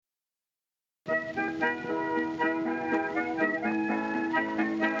Hello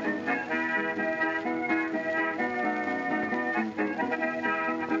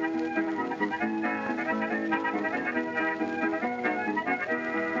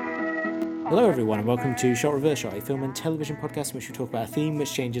everyone and welcome to Shot Reverse Shot, a film and television podcast in which we talk about a theme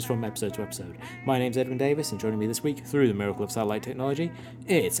which changes from episode to episode. My name's Edwin Davis and joining me this week through the miracle of satellite technology,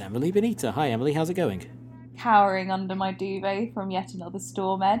 it's Emily Benita. Hi Emily, how's it going? Cowering under my duvet from yet another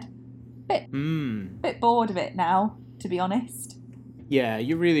storm, Ed. Bit bored of it now, to be honest. Yeah,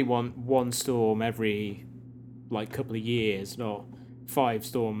 you really want one storm every couple of years, not 5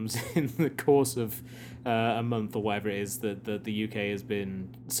 storms in the course of a month or whatever it is that the UK has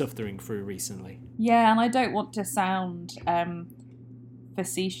been suffering through recently. Yeah, and I don't want to sound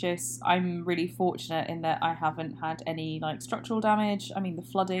facetious. I'm really fortunate in that I haven't had any structural damage. I mean, the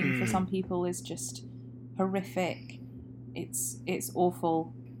flooding for some people is just horrific. It's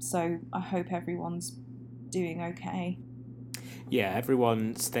awful. So I hope everyone's doing okay. Yeah,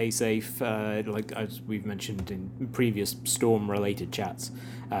 everyone stay safe. As we've mentioned in previous storm-related chats,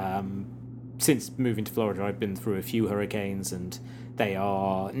 since moving to Florida, I've been through a few hurricanes, and they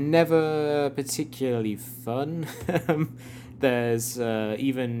are never particularly fun. There's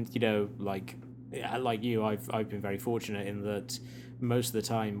even like you, I've been very fortunate in that most of the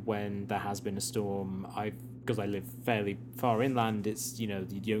time when there has been a storm, because I live fairly far inland, it's you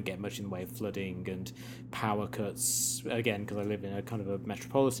don't get much in the way of flooding and power cuts. Again, because I live in a kind of a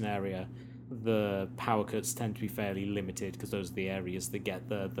metropolitan area, the power cuts tend to be fairly limited because those are the areas that get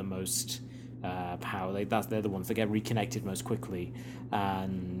the most power. They're the ones that get reconnected most quickly. But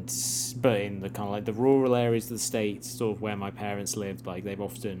in the kind of the rural areas of the state, sort of where my parents lived, they've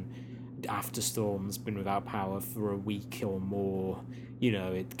often, after storms, been without power for a week or more.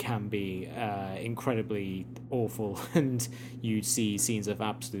 It can be incredibly awful, and you'd see scenes of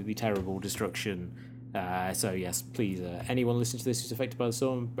absolutely terrible destruction. So yes, please, anyone listening to this who's affected by the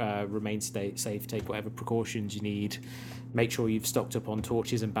storm, remain safe, take whatever precautions you need. Make sure you've stocked up on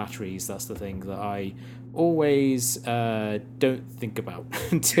torches and batteries. That's the thing that I always don't think about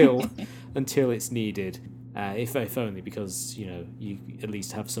until it's needed. If only because you at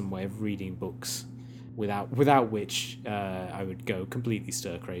least have some way of reading books, without which I would go completely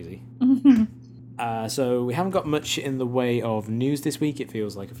stir crazy. So we haven't got much in the way of news this week. It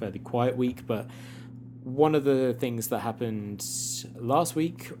feels like a fairly quiet week, but one of the things that happened last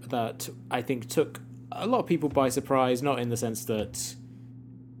week that I think took a lot of people by surprise, not in the sense that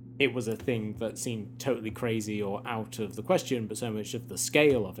it was a thing that seemed totally crazy or out of the question, but so much of the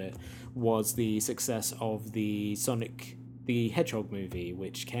scale of it, was the success of the Sonic the Hedgehog movie,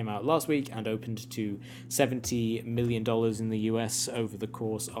 which came out last week and opened to $70 million in the US over the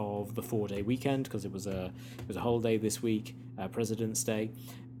course of the 4-day weekend, because it was a holiday this week, President's Day,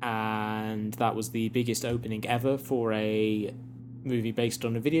 and that was the biggest opening ever for a movie based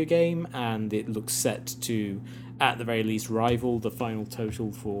on a video game, and it looks set to, at the very least, rival the final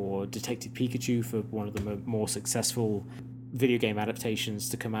total for Detective Pikachu for one of the more successful video game adaptations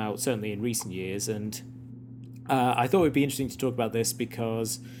to come out, certainly in recent years. And I thought it would be interesting to talk about this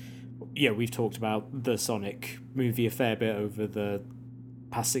because we've talked about the Sonic movie a fair bit over the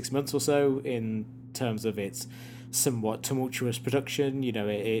past 6 months or so in terms of its somewhat tumultuous production.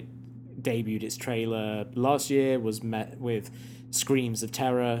 It debuted its trailer last year, was met with screams of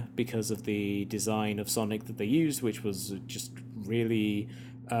terror because of the design of Sonic that they used, which was just really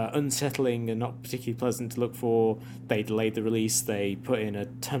unsettling and not particularly pleasant to look for. They delayed the release, they put in a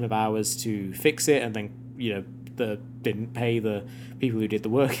ton of hours to fix it, and then didn't pay the people who did the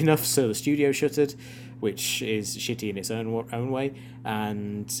work enough, so the studio shuttered, which is shitty in its own way.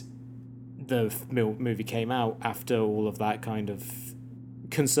 And the movie came out after all of that kind of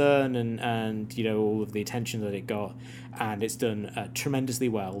concern and all of the attention that it got, and it's done tremendously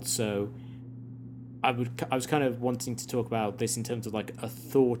well. So I was kind of wanting to talk about this in terms of a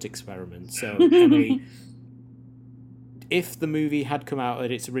thought experiment. So Emily, if the movie had come out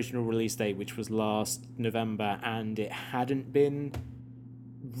at its original release date, which was last November, and it hadn't been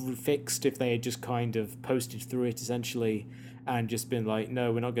fixed, if they had just kind of posted through it essentially and just been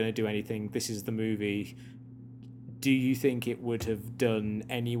no, we're not going to do anything, this is the movie, do you think it would have done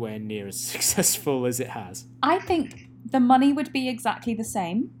anywhere near as successful as it has? I think the money would be exactly the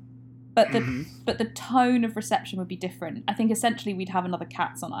same, but the tone of reception would be different. I think essentially we'd have another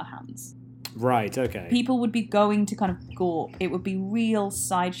Cats on our hands. Right, okay. People would be going to kind of gawp. It would be real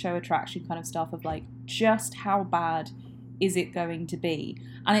sideshow attraction kind of stuff of just how bad is it going to be?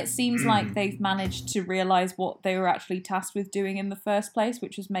 And it seems like they've managed to realise what they were actually tasked with doing in the first place,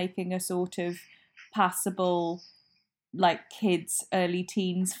 which was making a sort of passable like kids, early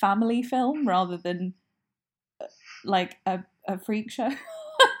teens family film rather than like a freak show.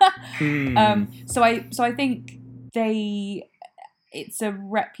 So I think it's a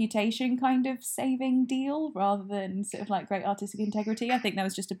reputation kind of saving deal rather than sort of like great artistic integrity. I think there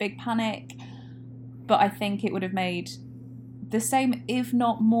was just a big panic, but I think it would have made the same, if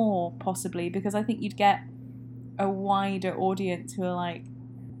not more, possibly, because I think you'd get a wider audience who are like,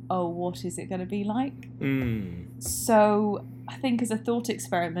 oh, what is it going to be like? So I think as a thought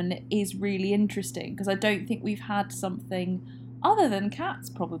experiment, it is really interesting because I don't think we've had something other than Cats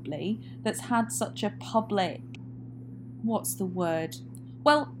probably that's had such a public, what's the word?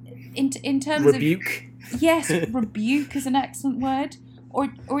 Well, in terms rebuke. of yes, rebuke is an excellent word,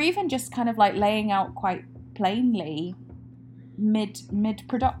 or even just kind of like laying out quite plainly mid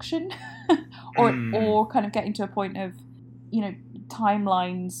production, or kind of getting to a point of, you know,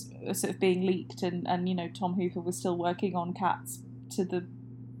 timelines sort of being leaked, and you know, Tom Hooper was still working on Cats to the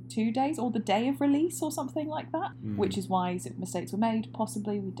 2 days or the day of release or something like that, which is why mistakes were made,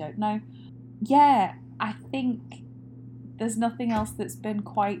 possibly, we don't know. Yeah, I think there's nothing else that's been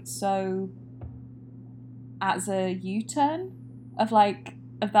quite so as a U-turn of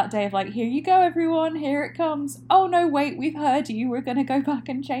that day of like, here you go everyone, here it comes, oh no wait, we've heard you, we're gonna go back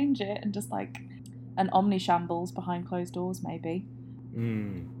and change it, and just like an omni-shambles behind closed doors maybe.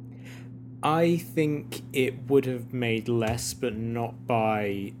 I think it would have made less, but not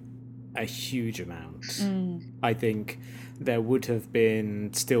by a huge amount. I think there would have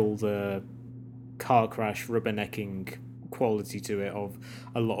been still the car crash rubbernecking quality to it of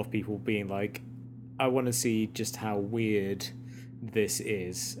a lot of people being like, I want to see just how weird this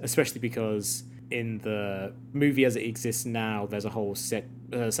is, especially because in the movie as it exists now, there's a whole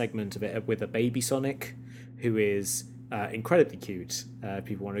segment of it with a baby Sonic who is incredibly cute.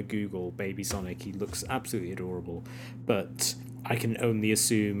 People want to Google baby Sonic. He looks absolutely adorable, but I can only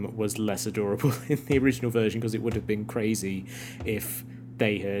assume was less adorable in the original version, because it would have been crazy if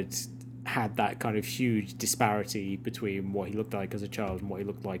they had that kind of huge disparity between what he looked like as a child and what he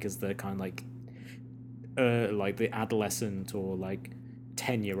looked like as the kind of like the adolescent or like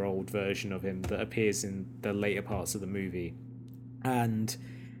 10-year-old version of him that appears in the later parts of the movie. And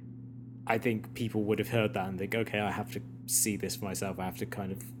I think people would have heard that and think, okay, I have to see this for myself. I have to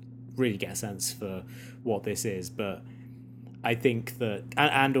kind of really get a sense for what this is. But I think that,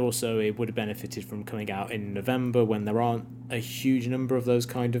 and also it would have benefited from coming out in November when there aren't a huge number of those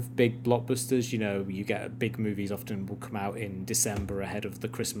kind of big blockbusters. You know, you get big movies often will come out in December ahead of the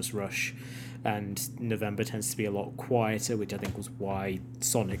Christmas rush, and November tends to be a lot quieter, which I think was why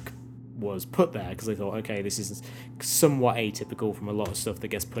Sonic was put there, because they thought, okay, this is somewhat atypical from a lot of stuff that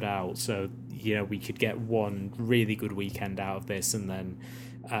gets put out, so, you know, we could get one really good weekend out of this and then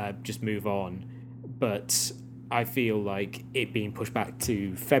just move on. But I feel like it being pushed back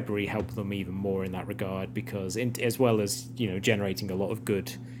to February helped them even more in that regard, because as well as, you know, generating a lot of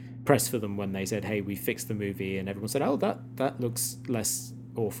good press for them when they said, hey, we fixed the movie, and everyone said, oh, that looks less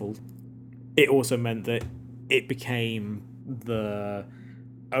awful, it also meant that it became the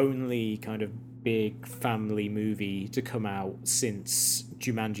only kind of big family movie to come out since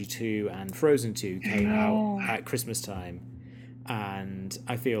Jumanji 2 and Frozen 2 came out at Christmas time. And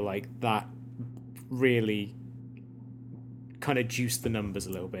I feel like that really kind of juiced the numbers a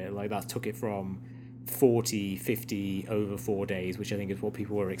little bit. Like, that took it from 40, 50 over 4 days, which I think is what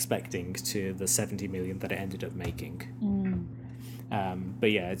people were expecting, to the 70 million that it ended up making.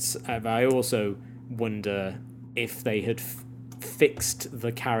 But yeah, I also wonder if they had fixed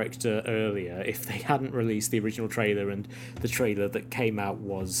the character earlier, if they hadn't released the original trailer and the trailer that came out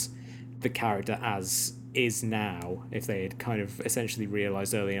was the character as is now, if they had kind of essentially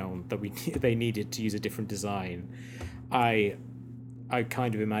realized early on that they needed to use a different design. I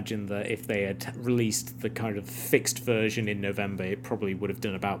kind of imagine that if they had released the kind of fixed version in November, it probably would have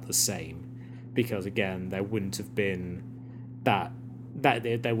done about the same, because again, there wouldn't have been that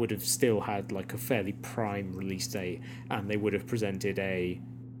they would have still had like a fairly prime release date, and they would have presented a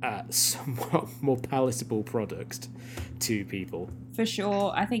somewhat more palatable product to people. For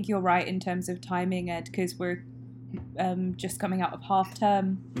sure. I think you're right in terms of timing, Ed, because we're just coming out of half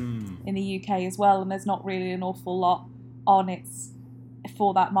term in the UK as well, and there's not really an awful lot on it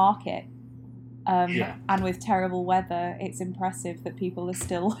for that market. And with terrible weather, it's impressive that people are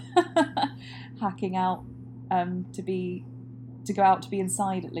still hacking out to go out to be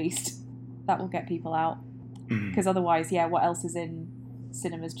inside at least. That will get people out. Because otherwise, yeah, what else is in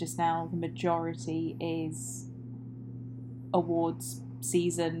cinemas just now? The majority is awards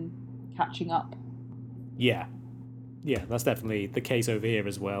season catching up. Yeah, that's definitely the case over here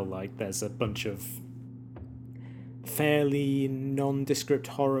as well. Like, there's a bunch of fairly nondescript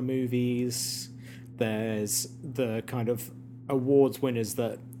horror movies. There's the kind of awards winners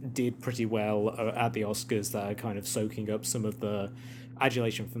that did pretty well at the Oscars that are kind of soaking up some of the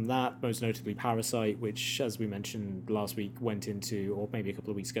adulation from that, most notably Parasite, which, as we mentioned last week, went into, or maybe a couple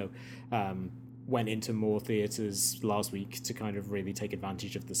of weeks ago, went into more theaters last week to kind of really take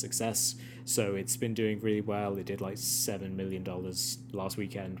advantage of the success. So it's been doing really well. It did like $7 million last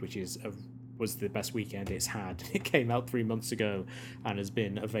weekend, which was the best weekend it's had. It came out 3 months ago and has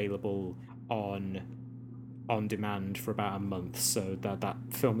been available on demand for about a month, so that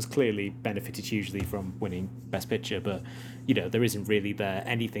film's clearly benefited hugely from winning Best Picture. But there isn't really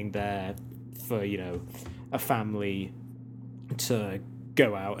anything there for a family to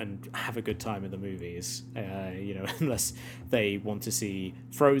go out and have a good time in the movies, unless they want to see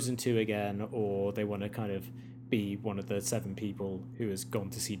Frozen 2 again, or they want to kind of be one of the 7 people who has gone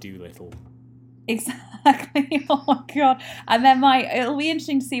to see Dolittle. Exactly. Oh my god. And then it'll be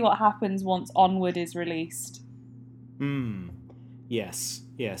interesting to see what happens once Onward is released. Yes.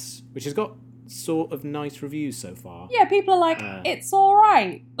 Which has got sort of nice reviews so far. Yeah, people are like, it's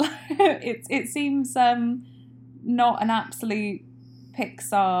alright. It seems not an absolute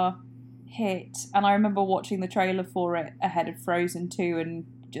Pixar hit. And I remember watching the trailer for it ahead of Frozen 2 and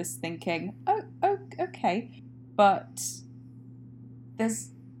just thinking, oh okay. But there's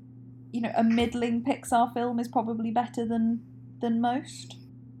a middling Pixar film is probably better than most.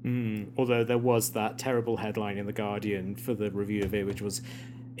 Although there was that terrible headline in The Guardian for the review of it, which was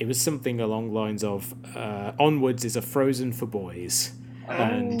something along the lines of Onwards is a Frozen for boys.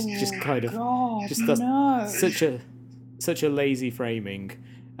 And just kind of such a lazy framing,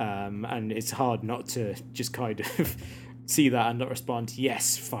 and it's hard not to just kind of see that and not respond,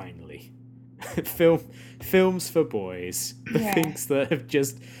 yes, finally. Films for boys, the things that have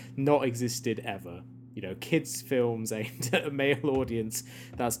just not existed ever. Kids' films aimed at a male audience,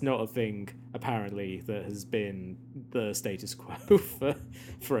 that's not a thing, apparently, that has been the status quo for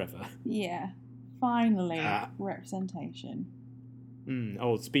forever. Yeah, finally, representation.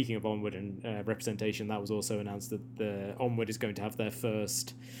 Speaking of Onward and representation, that was also announced that the Onward is going to have their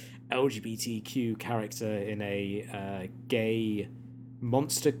first LGBTQ character in a gay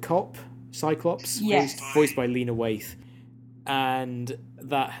monster cop, Cyclops, voiced by Lena Waithe. And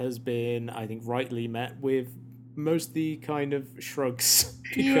that has been, I think, rightly met with mostly kind of shrugs,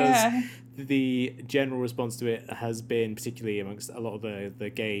 because the general response to it has been, particularly amongst a lot of the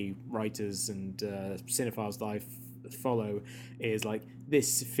gay writers and cinephiles that I follow, is like,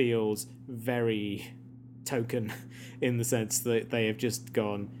 this feels very token in the sense that they have just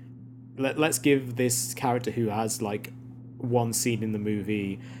gone, let's give this character who has like one scene in the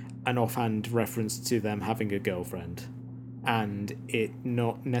movie an offhand reference to them having a girlfriend, and it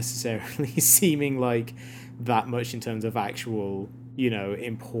not necessarily seeming like that much in terms of actual,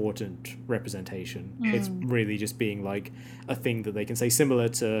 important representation. It's really just being like a thing that they can say, similar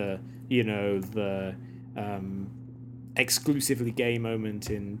to, the exclusively gay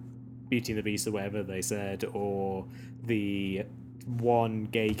moment in Beauty and the Beast or whatever they said, or the one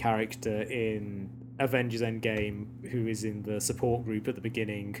gay character in Avengers Endgame who is in the support group at the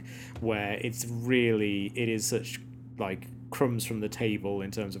beginning, where it is such like crumbs from the table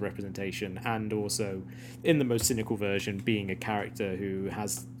in terms of representation, and also in the most cynical version being a character who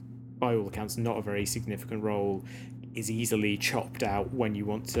has, by all accounts, not a very significant role, is easily chopped out when you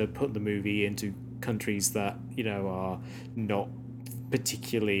want to put the movie into countries that are not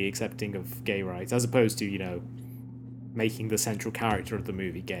particularly accepting of gay rights, as opposed to making the central character of the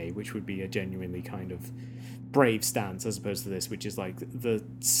movie gay, which would be a genuinely kind of brave stance, as opposed to this, which is like the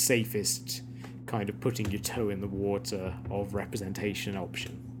safest kind of putting your toe in the water of representation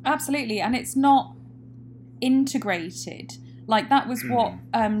option. Absolutely, and it's not integrated. Like, that was what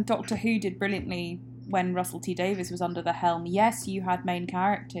Doctor Who did brilliantly when Russell T Davies was under the helm. Yes, you had main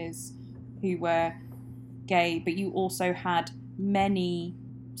characters who were gay, but you also had many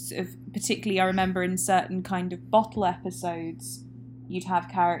sort of, particularly I remember in certain kind of bottle episodes, you'd have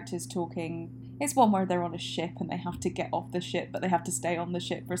characters talking. It's one where they're on a ship and they have to get off the ship, but they have to stay on the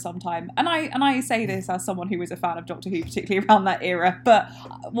ship for some time. And I say this as someone who was a fan of Doctor Who, particularly around that era. But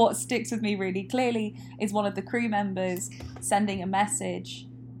what sticks with me really clearly is one of the crew members sending a message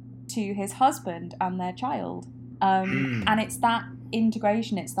to his husband and their child. And it's that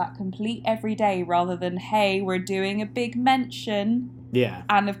integration, it's that complete everyday, rather than, hey, we're doing a big mention. Yeah.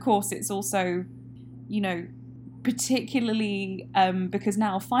 And of course it's also, particularly because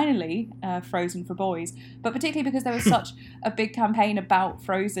now finally Frozen for boys, but particularly because there was such a big campaign about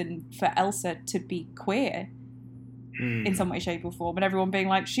Frozen for Elsa to be queer. in some way, shape or form, and everyone being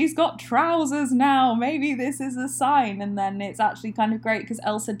like, she's got trousers now, maybe this is a sign, and then it's actually kind of great because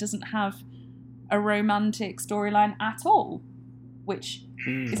Elsa doesn't have a romantic storyline at all, which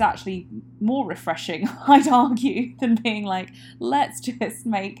is actually more refreshing, I'd argue, than being like, let's just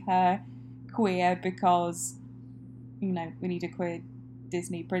make her queer because, we need a queer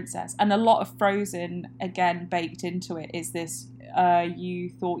Disney princess. And a lot of Frozen, again, baked into it is this, you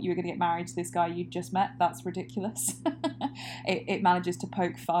thought you were going to get married to this guy you'd just met. That's ridiculous. It manages to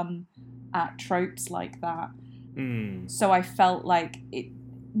poke fun at tropes like that. So I felt like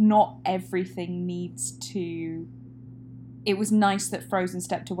not everything needs to... It was nice that Frozen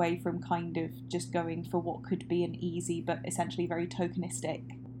stepped away from kind of just going for what could be an easy but essentially very tokenistic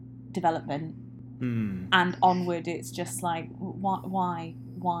development. And Onward, it's just like, why?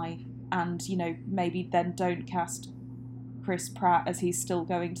 And, maybe then don't cast Chris Pratt as he's still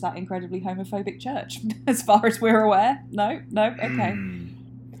going to that incredibly homophobic church, as far as we're aware. No, okay.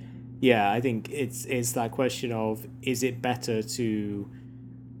 Yeah, I think it's that question of, is it better to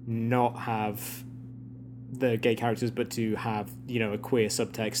not have the gay characters but to have, a queer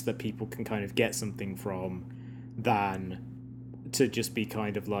subtext that people can kind of get something from, than to just be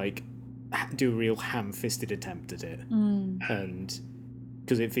kind of like, do a real ham-fisted attempt at it. And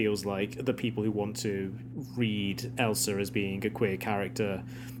because it feels like the people who want to read Elsa as being a queer character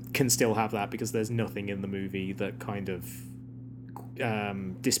can still have that, because there's nothing in the movie that kind of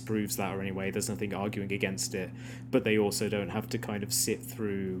disproves that, or anyway, there's nothing arguing against it, but they also don't have to kind of sit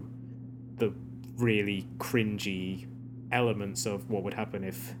through the really cringy elements of what would happen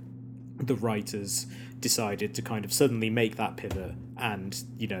if the writers decided to kind of suddenly make that pivot and,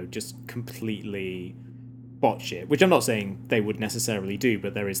 just completely botch it, which I'm not saying they would necessarily do,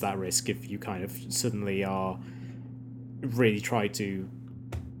 but there is that risk if you kind of suddenly are really try to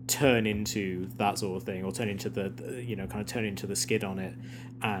turn into that sort of thing, or turn into turn into the skid on it,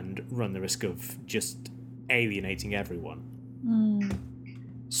 and run the risk of just alienating everyone.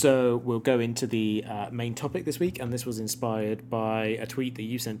 So we'll go into the main topic this week, and this was inspired by a tweet that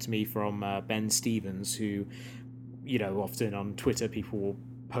you sent to me from Ben Stevens, who, often on Twitter people will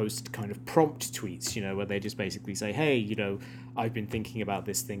post kind of prompt tweets, where they just basically say, hey, I've been thinking about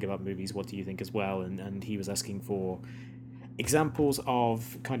this thing about movies, what do you think as well? And he was asking for examples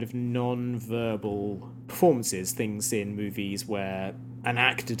of kind of non-verbal performances, things in movies where an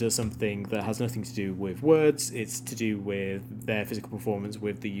actor does something that has nothing to do with words, it's to do with their physical performance,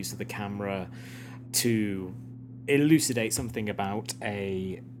 with the use of the camera to elucidate something about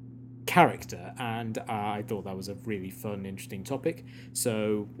a character. And I thought that was a really fun, interesting topic.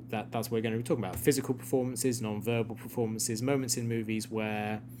 So that's what we're going to be talking about: physical performances, non-verbal performances, moments in movies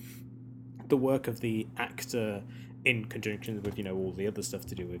where the work of the actor, in conjunction with all the other stuff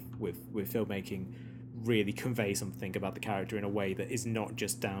to do with filmmaking, really convey something about the character in a way that is not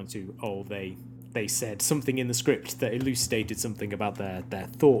just down to, they said something in the script that elucidated something about their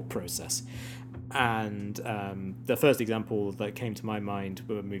thought process. And the first example that came to my mind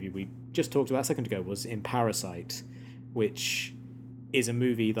with a movie we just talked about a second ago was in Parasite, which is a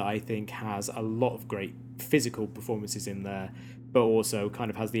movie that I think has a lot of great physical performances in there, but also kind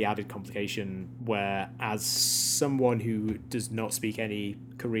of has the added complication where, as someone who does not speak any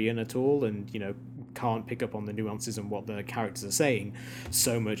Korean at all and, can't pick up on the nuances and what the characters are saying,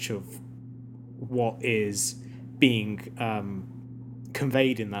 so much of what is being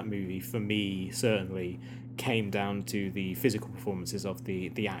conveyed in that movie, for me certainly, came down to the physical performances of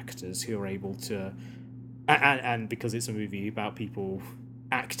the actors, who are able to, and because it's a movie about people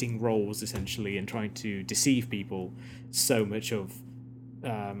acting roles essentially and trying to deceive people, so much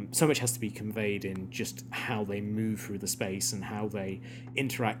has to be conveyed in just how they move through the space and how they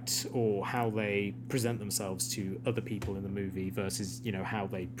interact, or how they present themselves to other people in the movie versus how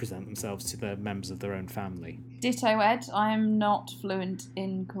they present themselves to the members of their own family. Ditto, Ed. I am not fluent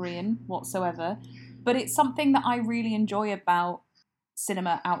in Korean whatsoever, but it's something that I really enjoy about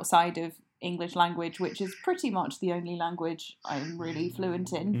cinema outside of English language, which is pretty much the only language I'm really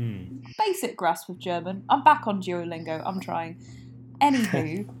fluent in. Basic grasp of German. I'm back on Duolingo. I'm trying.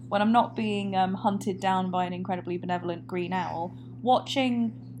 Anywho, when I'm not being hunted down by an incredibly benevolent green owl,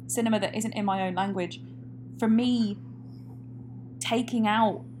 watching cinema that isn't in my own language, for me, taking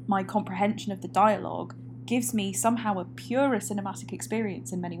out my comprehension of the dialogue gives me somehow a purer cinematic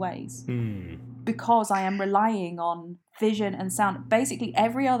experience in many ways. Because I am relying on vision and sound, basically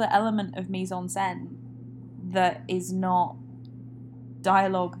every other element of mise-en-scène that is not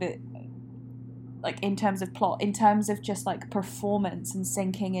dialogue, that, like, in terms of plot, in terms of just like performance and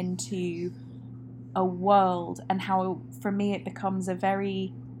sinking into a world, and how for me it becomes a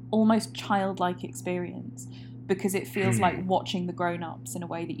very almost childlike experience, because it feels like watching the grown-ups in a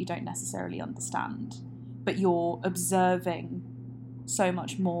way that you don't necessarily understand, but you're observing so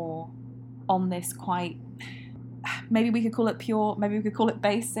much more on this quite, maybe we could call it pure, maybe we could call it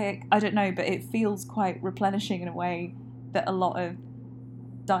basic, I don't know, but it feels quite replenishing in a way that a lot of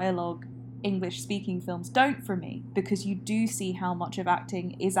dialogue English speaking films don't for me, because you do see how much of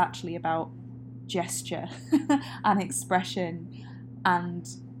acting is actually about gesture and expression and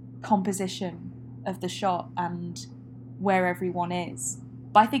composition of the shot and where everyone is.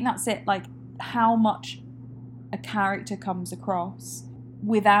 But I think that's it, like how much a character comes across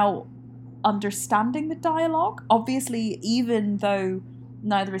without understanding the dialogue. Obviously, even though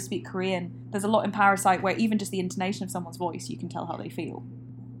neither of us speak Korean, there's a lot in Parasite where even just the intonation of someone's voice, you can tell how they feel.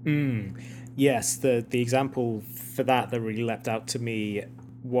 Yes, the example for that really leapt out to me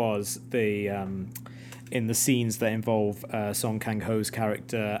was the in the scenes that involve Song Kang-ho's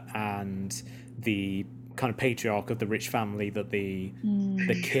character and the kind of patriarch of the rich family that the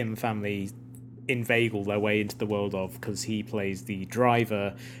Kim family inveigle their way into the world of, because he plays the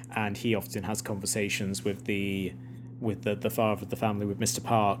driver and he often has conversations with the father of the family, with Mr.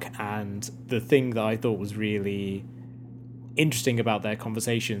 Park. And the thing that I thought was really interesting about their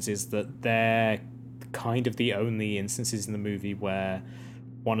conversations is that they're kind of the only instances in the movie where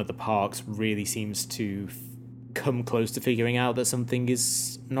one of the Parks really seems to come close to figuring out that something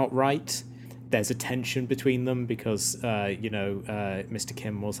is not right. There's a tension between them because, Mr.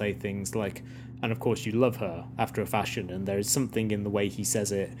 Kim will say things like, and of course you love her, after a fashion, and there is something in the way he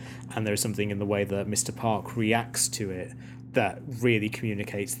says it, and there is something in the way that Mr. Park reacts to it that really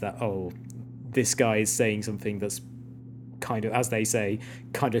communicates that, oh, this guy is saying something that's kind of, as they say,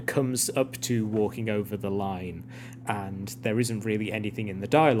 kind of comes up to walking over the line, and there isn't really anything in the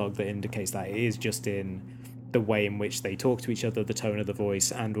dialogue that indicates that. It is just in the way in which they talk to each other, the tone of the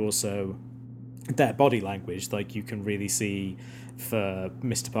voice, and also their body language. Like, you can really see for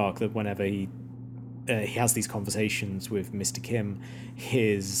Mr. Park that whenever he has these conversations with Mr. Kim,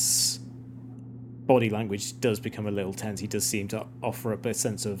 his body language does become a little tense. He does seem to offer up a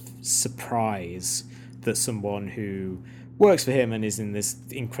sense of surprise that someone who works for him and is in this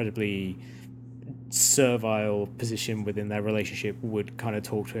incredibly servile position within their relationship would kind of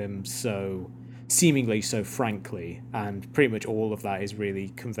talk to him so seemingly so frankly. And pretty much all of that is really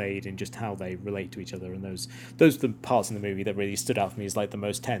conveyed in just how they relate to each other, and those are the parts in the movie that really stood out for me as like the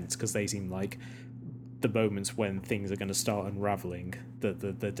most tense, because they seem like the moments when things are going to start unraveling, that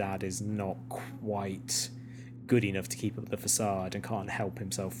the dad is not quite good enough to keep up the facade and can't help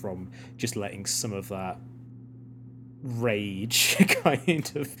himself from just letting some of that rage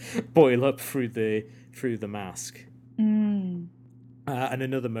kind of boil up through the mask. And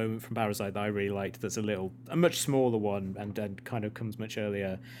another moment from Parasite that I really liked, that's a much smaller one and kind of comes much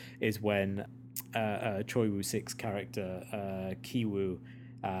earlier, is when Choi Woo-sik's character Ki-woo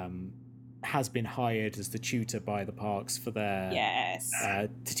has been hired as the tutor by the Parks for their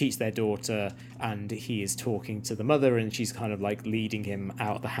to teach their daughter, and he is talking to the mother, and she's kind of like leading him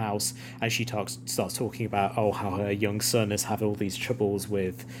out of the house, and she starts talking about how her young son has had all these troubles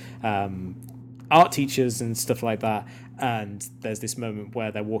with art teachers and stuff like that. And there's this moment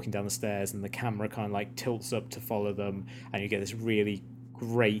where they're walking down the stairs and the camera kind of like tilts up to follow them, and you get this really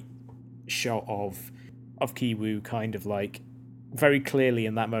great shot of Ki-woo kind of like very clearly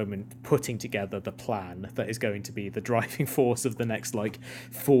in that moment putting together the plan that is going to be the driving force of the next like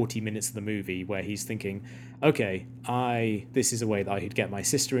 40 minutes of the movie, where he's thinking, okay, this is a way that I could get my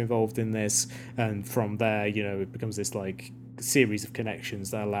sister involved in this, and from there, it becomes this like series of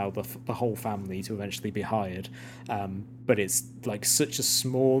connections that allow the whole family to eventually be hired. But it's like such a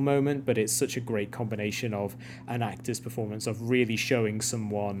small moment, but it's such a great combination of an actor's performance of really showing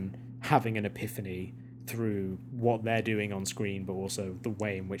someone having an epiphany through what they're doing on screen, but also the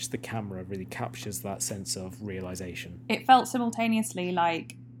way in which the camera really captures that sense of realization. It felt simultaneously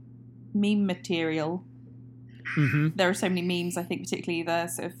like meme material. Mm-hmm. There are so many memes, I think, particularly the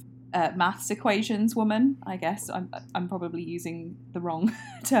sort of maths equations woman, I guess. I'm probably using the wrong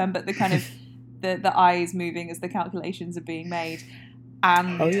term, but the kind of the eyes moving as the calculations are being made.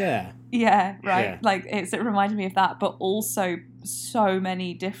 And like it reminded me of that, but also so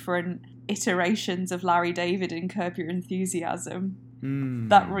many different iterations of Larry David in Curb Your Enthusiasm.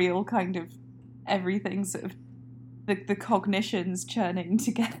 That real kind of everything sort of the cognitions churning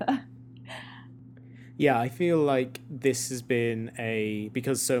together. Yeah, I feel like this has been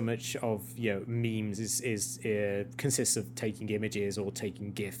because so much of memes is consists of taking images or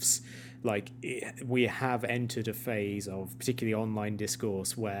taking GIFs. Like, we have entered a phase of particularly online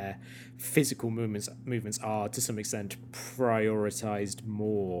discourse where physical movements are to some extent prioritized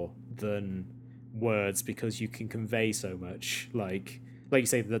more than words because you can convey so much. Like you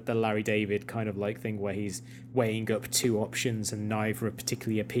say, the Larry David kind of like thing where he's weighing up two options and neither are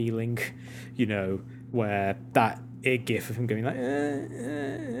particularly appealing, where that gif of him going like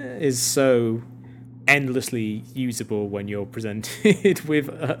is so endlessly usable when you're presented with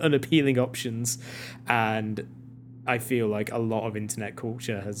unappealing options. And I feel like a lot of internet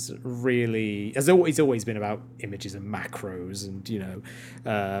culture has always been about images and macros and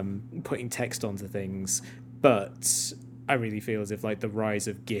putting text onto things, but I really feel as if like the rise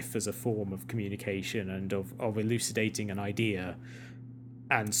of GIF as a form of communication and of elucidating an idea,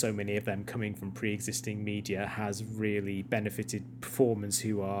 and so many of them coming from pre-existing media, has really benefited performers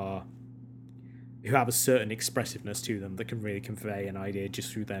who have a certain expressiveness to them that can really convey an idea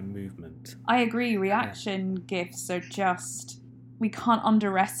just through their movement. I agree. Reaction GIFs are just, we can't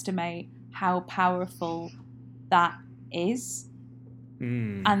underestimate how powerful that is.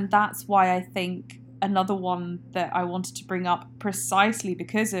 And that's why I think another one that I wanted to bring up precisely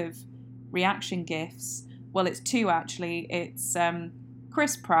because of reaction GIFs, well, it's two actually. It's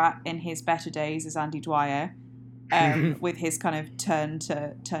Chris Pratt in his better days as Andy Dwyer, with his kind of turn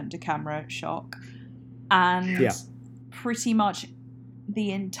to camera shock, and pretty much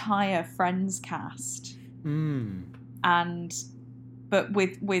the entire Friends cast, but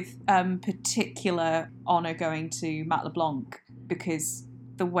with particular honour going to Matt LeBlanc, because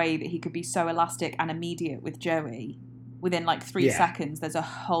the way that he could be so elastic and immediate with Joey, within like 3 seconds there's a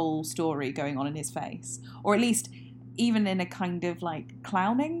whole story going on in his face, or at least even in a kind of like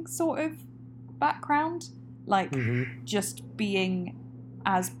clowning sort of background, like just being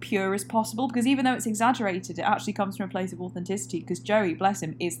as pure as possible, because even though it's exaggerated, it actually comes from a place of authenticity, because Joey, bless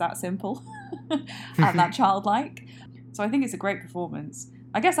him, is that simple and that childlike. So I think it's a great performance.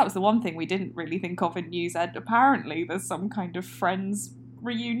 I guess that was the one thing we didn't really think of in news, Ed. Apparently there's some kind of Friends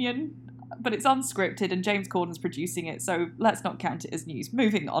reunion, but it's unscripted and James Corden's producing it, so let's not count it as news.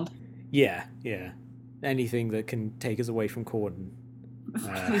 Moving on. Yeah. Anything that can take us away from Corden.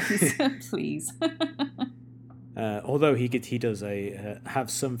 Please. Although he does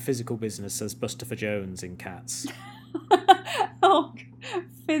have some physical business as Buster Jones in Cats. Oh,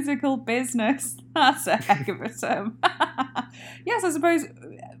 physical business. That's a heck of a term. Yes, I suppose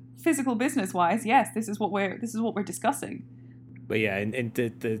physical business wise, yes, this is what we're discussing. But yeah,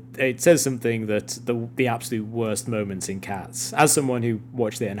 it says something that the absolute worst moments in Cats, as someone who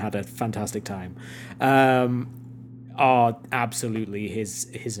watched it and had a fantastic time, are absolutely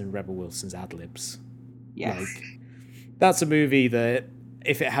his and Rebel Wilson's ad-libs. Yes. Like, that's a movie that,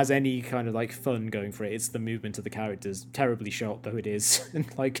 if it has any kind of like fun going for it, it's the movement of the characters, terribly shot though it is, and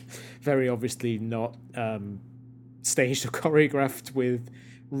like very obviously not staged or choreographed with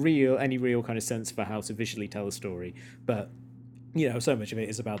any real kind of sense for how to visually tell a story. But so much of it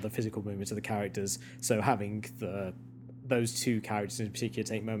is about the physical movements of the characters. So having those two characters in particular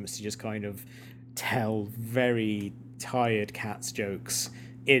take moments to just kind of tell very tired Cats jokes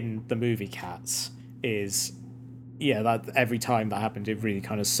in the movie Cats is, that every time that happened, it really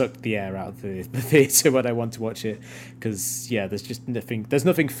kind of sucked the air out of the theatre when I want to watch it, because there's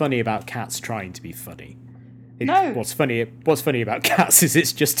nothing funny about Cats trying to be funny. No. What's funny about Cats is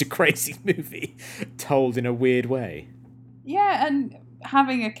it's just a crazy movie told in a weird way. Yeah, and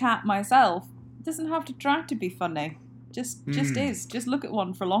having a cat myself doesn't have to try to be funny. Just is. Just look at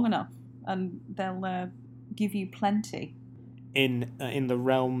one for long enough, and they'll give you plenty. In the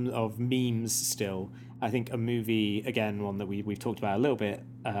realm of memes, still, I think a movie, again, one that we've talked about a little bit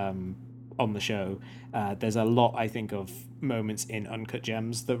on the show. There's a lot, I think, of moments in Uncut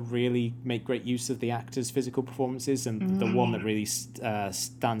Gems that really make great use of the actors' physical performances, and the one that really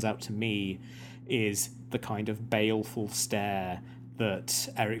stands out to me is the kind of baleful stare that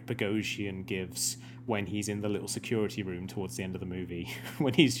Eric Bogosian gives when he's in the little security room towards the end of the movie,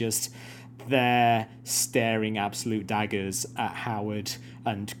 when he's just there staring absolute daggers at Howard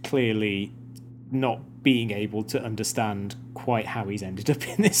and clearly not being able to understand quite how he's ended up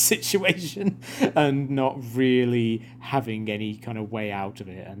in this situation and not really having any kind of way out of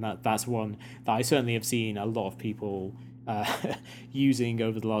it. And that's one that I certainly have seen a lot of people using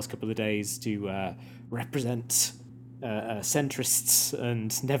over the last couple of days to represent centrists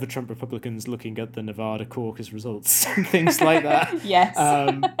and never Trump Republicans looking at the Nevada caucus results and things like that. Yes.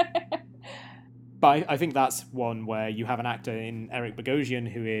 But I think that's one where you have an actor in Eric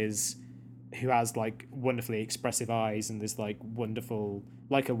Bogosian who has like wonderfully expressive eyes and this like wonderful,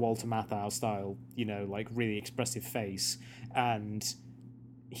 like a Walter Matthau style, like really expressive face, and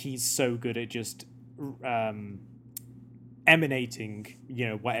he's so good at just emanating,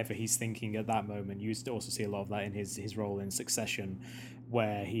 whatever he's thinking at that moment. You used to also see a lot of that in his role in Succession,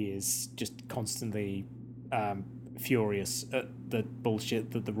 where he is just constantly furious at the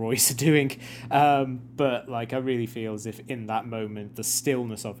bullshit that the Roys are doing. But like, I really feel as if in that moment, the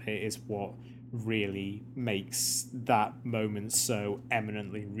stillness of it is what really makes that moment so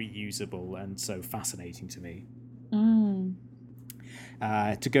eminently reusable and so fascinating to me.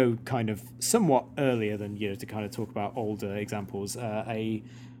 To go kind of somewhat earlier than, to kind of talk about older examples, a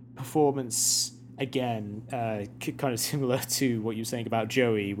performance, again, kind of similar to what you were saying about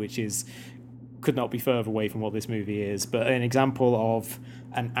Joey, which is could not be further away from what this movie is, but an example of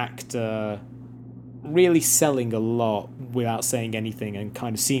an actor really selling a lot without saying anything and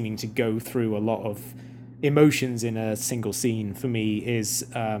kind of seeming to go through a lot of emotions in a single scene, for me, is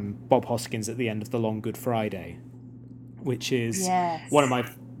Bob Hoskins at the end of The Long Good Friday, which is one of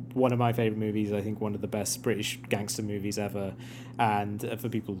my favorite movies. I think one of the best British gangster movies ever. And for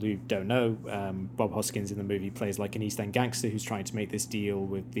people who don't know, Bob Hoskins in the movie plays like an East End gangster who's trying to make this deal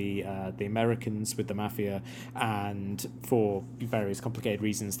with the Americans, with the mafia, and for various complicated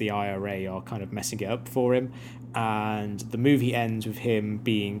reasons, the IRA are kind of messing it up for him. And the movie ends with him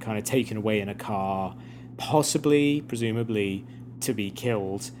being kind of taken away in a car, possibly, presumably, to be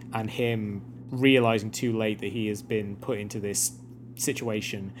killed, and him realizing too late that he has been put into this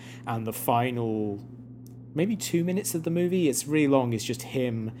situation. And the final maybe 2 minutes of the movie, it's really long, it's just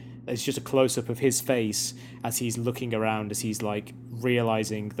him, it's just a close-up of his face as he's looking around, as he's like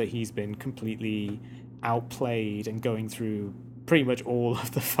realizing that he's been completely outplayed and going through pretty much all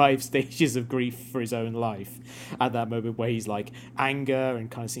of the 5 stages of grief for his own life at that moment, where he's like anger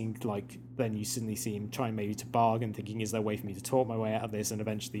and kind of seeing, like, then you suddenly see him trying maybe to bargain, thinking, is there a way for me to talk my way out of this, and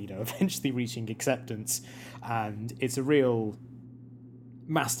eventually reaching acceptance. And it's a real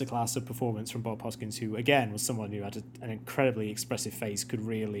masterclass of performance from Bob Hoskins, who again was someone who had an incredibly expressive face, could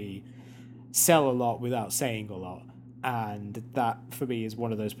really sell a lot without saying a lot. And that, for me, is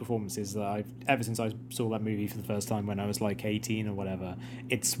one of those performances that I've, ever since I saw that movie for the first time when I was like 18 or whatever,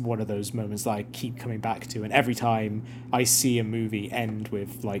 it's one of those moments that I keep coming back to. And every time I see a movie end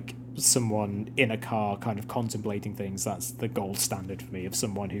with like someone in a car kind of contemplating things, that's the gold standard for me, of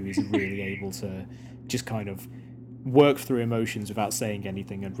someone who is really able to just kind of work through emotions without saying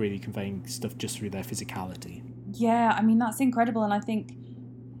anything and really conveying stuff just through their physicality. Yeah, I mean, that's incredible. And I think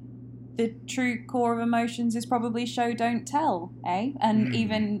the true core of emotions is probably show, don't tell, eh? And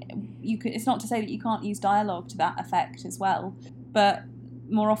even you could, it's not to say that you can't use dialogue to that effect as well, but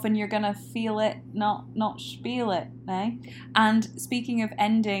more often you're gonna feel it, not spiel it, eh? And speaking of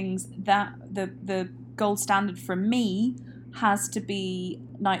endings, that the gold standard for me has to be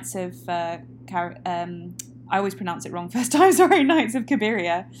Knights of I always pronounce it wrong first time, sorry, Knights of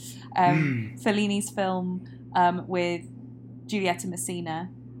Cabiria, Fellini's film with Giulietta Messina,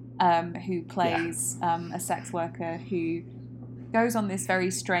 who plays a sex worker who goes on this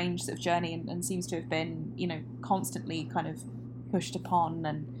very strange sort of journey and seems to have been, constantly kind of pushed upon,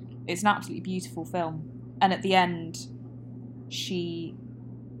 and it's an absolutely beautiful film. And at the end, she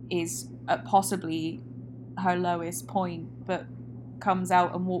is at possibly her lowest point, but comes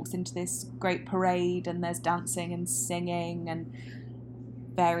out and walks into this great parade, and there's dancing and singing and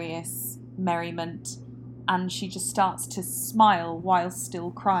various merriment, and she just starts to smile while still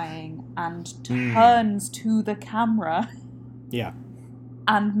crying and turns to the camera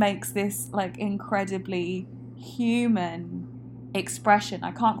and makes this like incredibly human expression.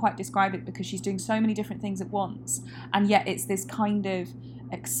 I can't quite describe it because she's doing so many different things at once, and yet it's this kind of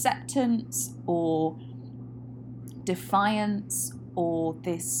acceptance or defiance or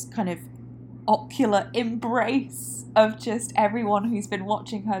this kind of ocular embrace of just everyone who's been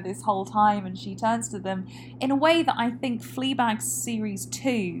watching her this whole time, and she turns to them in a way that I think Fleabag Series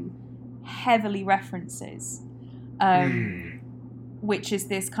 2 heavily references, which is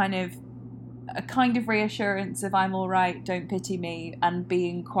this kind of reassurance of I'm all right, don't pity me, and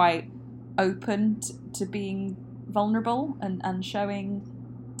being quite open to being vulnerable and showing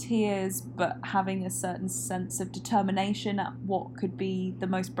tears, but having a certain sense of determination at what could be the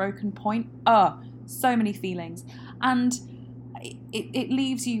most broken point. So many feelings, and it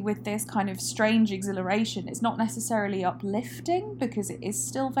leaves you with this kind of strange exhilaration. It's not necessarily uplifting because it is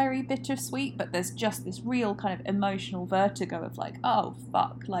still very bittersweet, but there's just this real kind of emotional vertigo of like, oh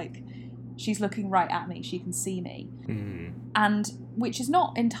fuck, like she's looking right at me, she can see me. And which is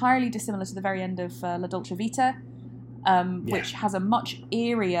not entirely dissimilar to the very end of La Dolce Vita, which has a much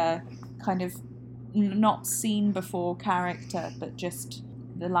eerier kind of not seen before character, but just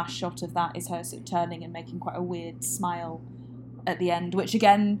the last shot of that is her sort of turning and making quite a weird smile at the end, which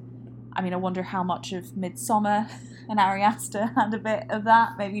again I mean, I wonder how much of Midsummer and Ari Aster had a bit of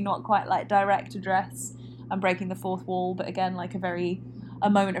that. Maybe not quite like direct address and breaking the fourth wall, but again, like a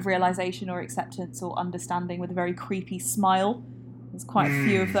moment of realization or acceptance or understanding with a very creepy smile. There's quite a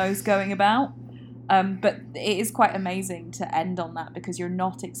few of those going about. But it is quite amazing to end on that because you're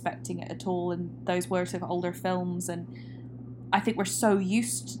not expecting it at all. And those were sort of older films. And I think we're so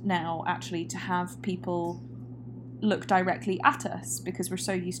used now, actually, to have people look directly at us because we're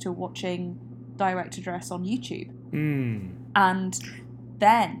so used to watching direct address on YouTube. And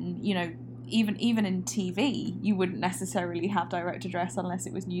then, you know, even in TV, you wouldn't necessarily have direct address unless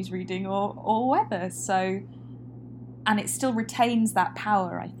it was newsreading or weather. So, and it still retains that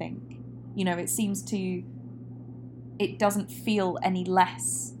power, I think. You know, it doesn't feel any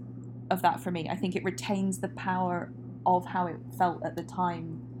less of that for me. I think it retains the power of how it felt at the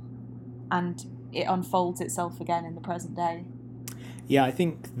time, and it unfolds itself again in the present day. Yeah, I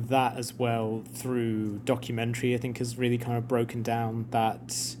think that as well through documentary, I think has really kind of broken down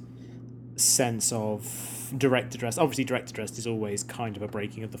that sense of direct address. Obviously, direct address is always kind of a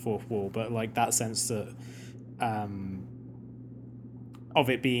breaking of the fourth wall, but like that sense that of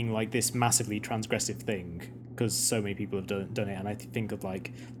it being like this massively transgressive thing because so many people have done it. And I think of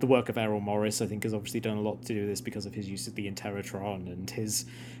like the work of Errol Morris, I think has obviously done a lot to do this because of his use of the Interrotron and his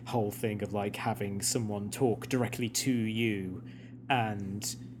whole thing of like having someone talk directly to you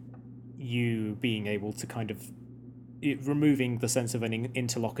and you being able to kind of removing the sense of an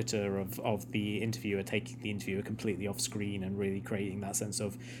interlocutor of the interviewer, taking the interviewer completely off screen and really creating that sense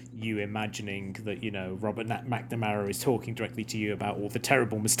of you imagining that, you know, Robert McNamara is talking directly to you about all the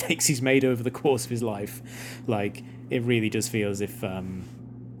terrible mistakes he's made over the course of his life. Like, it really does feel as if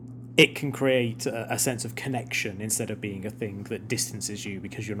it can create a sense of connection instead of being a thing that distances you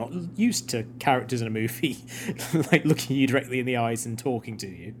because you're not used to characters in a movie like looking you directly in the eyes and talking to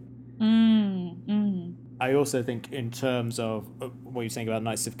you. I also think in terms of what you're saying about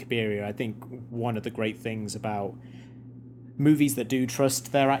Knights of Cabiria, I think one of the great things about movies that do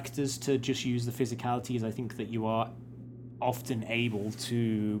trust their actors to just use the physicality is I think that you are often able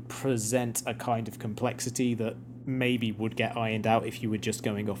to present a kind of complexity that maybe would get ironed out if you were just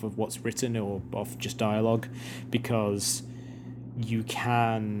going off of what's written or off just dialogue, because you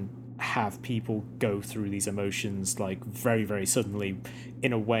can have people go through these emotions like very, very suddenly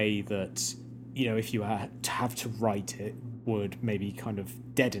in a way that, you know, if you had to have to write it, would maybe kind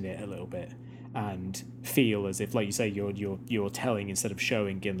of deaden it a little bit and feel as if, like you say, you're telling instead of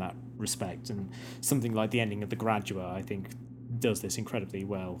showing in that respect. And something like the ending of The Graduate, I think, does this incredibly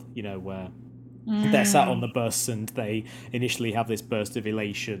well. You know, where they're sat on the bus and they initially have this burst of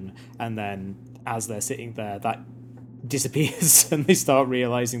elation, and then as they're sitting there, that disappears and they start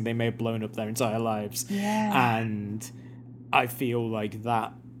realizing they may have blown up their entire lives. And I feel like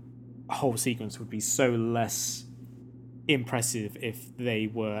that whole sequence would be so less impressive if they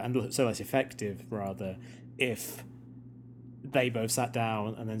were, and so less effective rather, if they both sat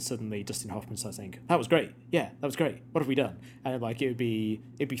down and then suddenly Dustin Hoffman starts saying, "That was great, yeah, that was great. What have we done?" And like it'd be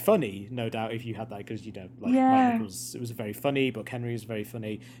funny, no doubt, if you had that, because you know, like Mike Nichols, it was very funny, Buck Henry was very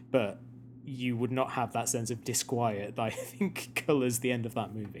funny, but you would not have that sense of disquiet that I think colours the end of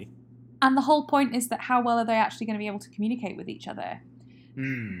that movie. And the whole point is that how well are they actually going to be able to communicate with each other?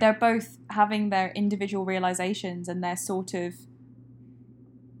 They're both having their individual realizations and they're sort of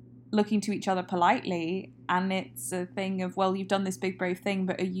looking to each other politely, and it's a thing of, well, you've done this big brave thing,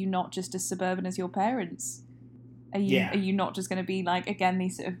 but are you not just as suburban as your parents? Are you not just going to be like, again,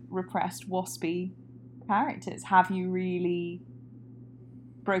 these sort of repressed waspy characters? Have you really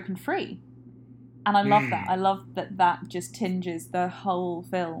broken free? And I love that. I love that just tinges the whole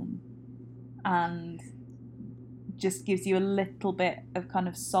film and just gives you a little bit of kind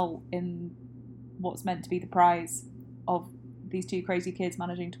of salt in what's meant to be the prize of these two crazy kids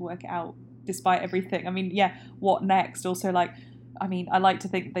managing to work it out despite everything. I mean, yeah, what next? Also, like, I mean, I like to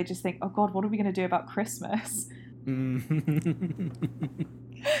think they just think, oh God, what are we going to do about Christmas?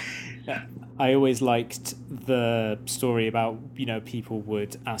 I always liked the story about, you know, people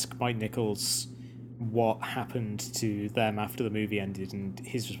would ask Mike Nichols what happened to them after the movie ended, and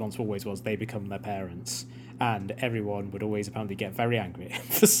his response always was they become their parents. And everyone would always apparently get very angry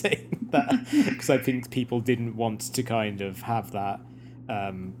for saying that, because I think people didn't want to kind of have that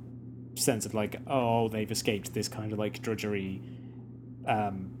sense of like, oh, they've escaped this kind of like drudgery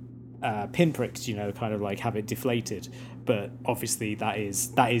pinpricks, you know, kind of like have it deflated. But obviously that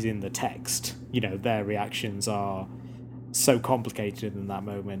is in the text. You know, their reactions are so complicated in that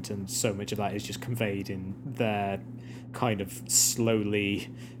moment, and so much of that is just conveyed in their kind of slowly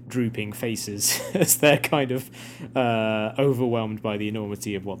drooping faces as they're kind of overwhelmed by the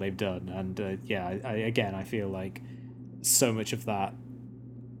enormity of what they've done. And I feel like so much of that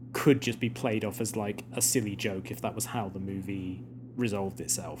could just be played off as like a silly joke if that was how the movie resolved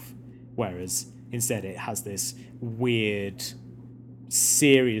itself, whereas instead it has this weird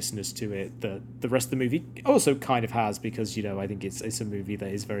seriousness to it that the rest of the movie also kind of has, because I think it's a movie that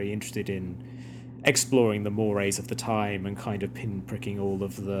is very interested in exploring the mores of the time and kind of pinpricking all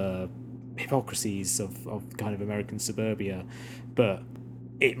of the hypocrisies of kind of American suburbia, but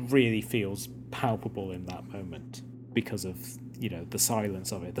it really feels palpable in that moment because of the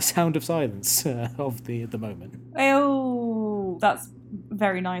silence of it, the sound of silence of the moment. Oh, that's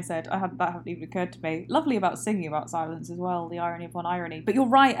very nice, Ed. That hadn't even occurred to me. Lovely about singing about silence as well, the irony of one irony. But you're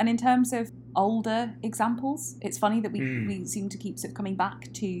right, and in terms of older examples, it's funny that we seem to keep sort of coming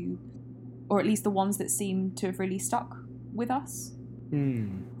back to, or at least the ones that seem to have really stuck with us,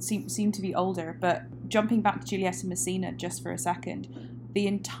 seem to be older. But jumping back to Giulietta Messina just for a second, the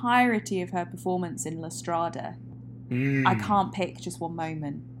entirety of her performance in La Strada, I can't pick just one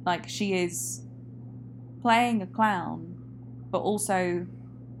moment. Like, she is playing a clown, but also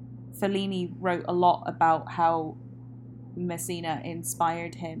Fellini wrote a lot about how Messina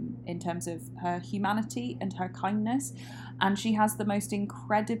inspired him in terms of her humanity and her kindness, and she has the most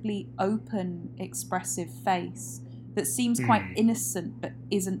incredibly open, expressive face that seems quite innocent but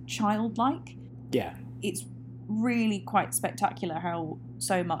isn't childlike. Yeah. It's really quite spectacular how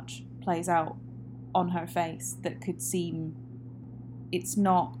so much plays out on her face that could seem it's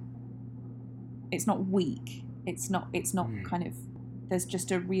not weak, it's not kind of, there's just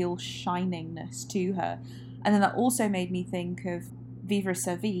a real shiningness to her. And then that also made me think of Vivre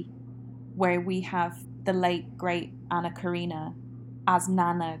sa vie, where we have the late great Anna Karina as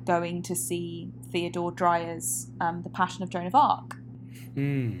Nana going to see Theodore Dreyer's The Passion of Joan of Arc,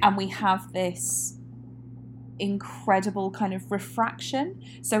 and we have this incredible kind of refraction.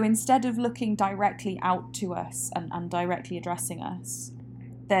 So instead of looking directly out to us and directly addressing us,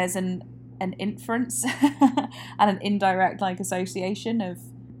 there's an inference and an indirect like association of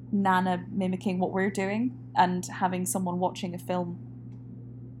Nana mimicking what we're doing, and having someone watching a film.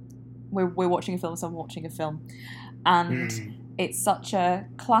 We're watching a film, someone watching a film, and it's such a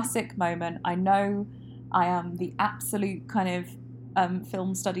classic moment. I know I am the absolute kind of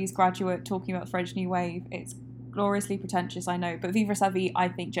film studies graduate talking about French New Wave. It's gloriously pretentious, I know, but Vivre sa vie, I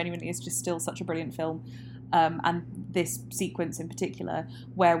think, genuinely is just still such a brilliant film. And this sequence in particular,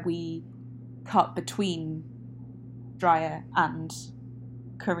 where we cut between Dreyer and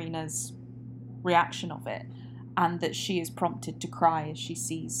Karina's reaction of it, and that she is prompted to cry as she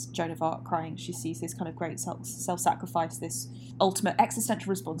sees Joan of Arc crying. She sees this kind of great self-sacrifice, this ultimate existential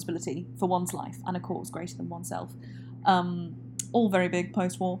responsibility for one's life and a cause greater than oneself. All very big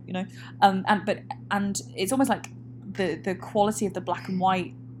post-war, and it's almost like the quality of the black and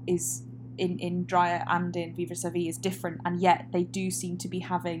white is in Dreyer and in Vivre sa vie is different, and yet they do seem to be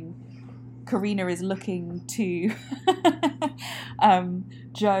having. Karina is looking to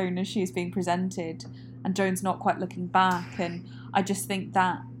Joan as she's being presented, and Joan's not quite looking back, and I just think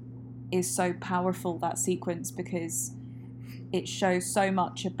that is so powerful, that sequence, because it shows so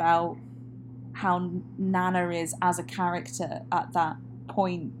much about how Nana is as a character at that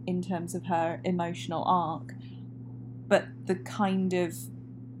point in terms of her emotional arc, but the kind of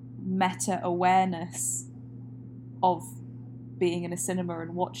meta-awareness of being in a cinema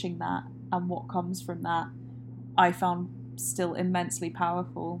and watching that and what comes from that, I found still immensely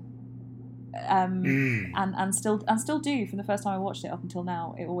powerful, and still do from the first time I watched it up until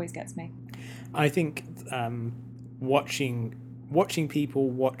now. It always gets me. I think watching people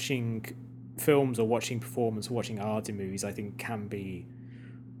watching films or watching performance or watching art in movies, I think, can be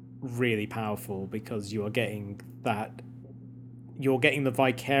really powerful, because you're getting the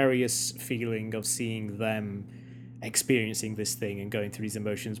vicarious feeling of seeing them experiencing this thing and going through these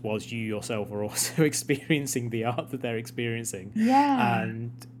emotions, whilst you yourself are also experiencing the art that they're experiencing. Yeah.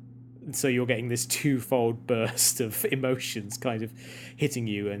 And so you're getting this twofold burst of emotions kind of hitting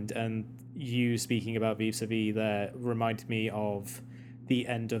you, and you speaking about Vivre sa vie there reminded me of the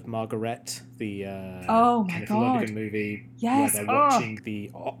end of Margaret, the Kenneth Lonergan movie, yes, where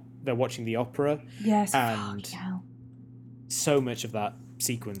they're watching the opera. Yes, and so much of that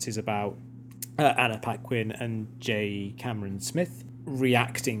sequence is about Anna Paquin and J. Cameron Smith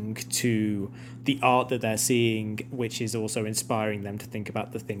reacting to the art that they're seeing, which is also inspiring them to think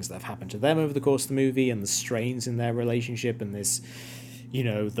about the things that have happened to them over the course of the movie and the strains in their relationship, and this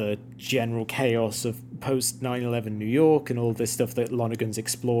the general chaos of post 9/11 New York, and all this stuff that Lonergan's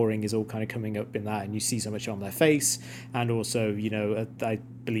exploring is all kind of coming up in that, and you see so much on their face. And also, I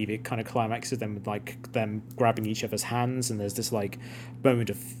believe it kind of climaxes them with like them grabbing each other's hands, and there's this like moment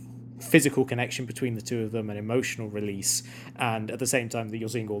of physical connection between the two of them, an emotional release. And at the same time that you're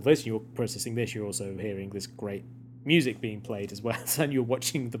seeing all this, you're processing this, you're also hearing this great music being played as well, and you're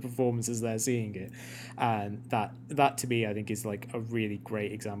watching the performances, they're seeing it. And that to me, I think, is like a really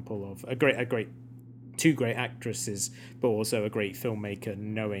great example of a great two great actresses, but also a great filmmaker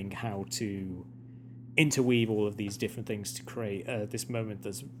knowing how to interweave all of these different things to create this moment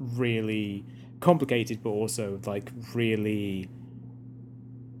that's really complicated, but also like really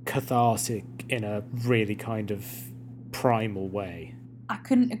cathartic in a really kind of primal way. I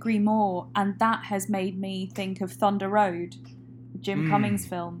couldn't agree more, and that has made me think of Thunder Road, the Jim Cummings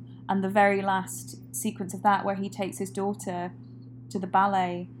film, and the very last sequence of that where he takes his daughter to the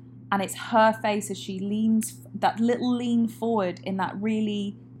ballet, and it's her face as she leans, that little lean forward in that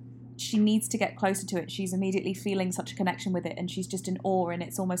really, she needs to get closer to it. She's immediately feeling such a connection with it, and she's just in awe, and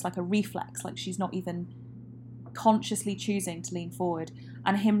it's almost like a reflex, like she's not even consciously choosing to lean forward.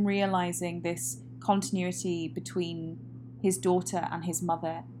 And him realising this continuity between his daughter and his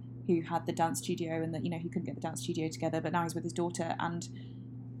mother, who had the dance studio, and that, he couldn't get the dance studio together, but now he's with his daughter, and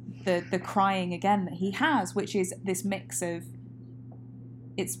the crying again that he has, which is this mix of,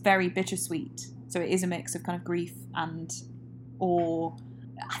 it's very bittersweet. So it is a mix of kind of grief and awe.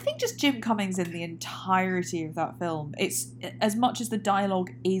 I think just Jim Cummings in the entirety of that film, it's, as much as the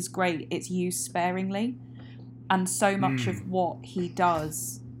dialogue is great, it's used sparingly, and so much of what he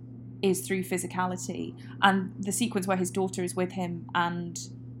does is through physicality. And the sequence where his daughter is with him and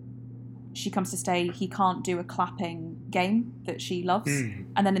she comes to stay, he can't do a clapping game that she loves.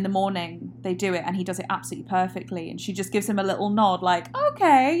 And then in the morning they do it and he does it absolutely perfectly, and she just gives him a little nod like,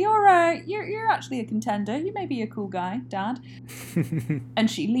 okay, you're actually a contender, you may be a cool guy, Dad. And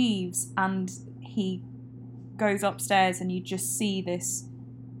she leaves and he goes upstairs, and you just see this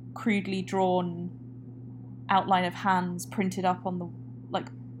crudely drawn outline of hands printed up on the, like,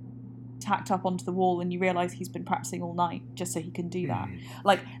 tacked up onto the wall, and you realise he's been practicing all night just so he can do that.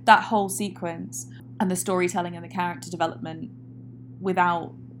 Like, that whole sequence and the storytelling and the character development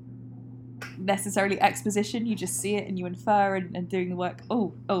without necessarily exposition, you just see it and you infer and doing the work.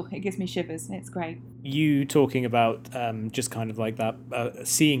 Oh, it gives me shivers. It's great. You talking about just kind of like that,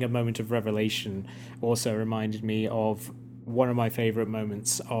 seeing a moment of revelation also reminded me of one of my favourite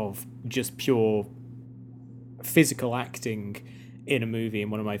moments of just pure physical acting in a movie,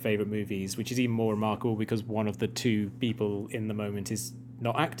 in one of my favourite movies, which is even more remarkable because one of the two people in the moment is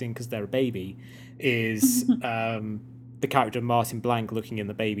not acting because they're a baby, is the character Martin Blank looking in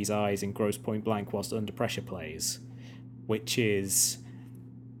the baby's eyes in Grosse Pointe Blank whilst Under Pressure plays, which is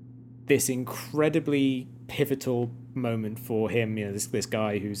this incredibly pivotal moment for him. This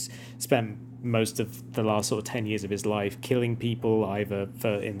guy who's spent most of the last sort of 10 years of his life killing people, either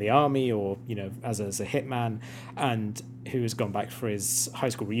in the army or as a hitman, and who has gone back for his high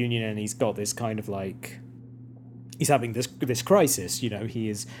school reunion, and he's got this kind of like, he's having this crisis. He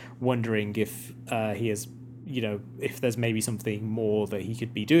is wondering if he has, if there's maybe something more that he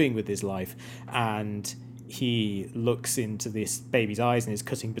could be doing with his life. And he looks into this baby's eyes and is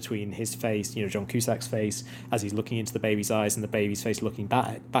cutting between his face, John Cusack's face, as he's looking into the baby's eyes, and the baby's face looking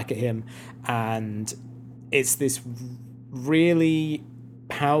back at him. And it's this really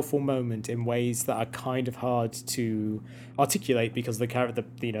powerful moment in ways that are kind of hard to articulate because the character,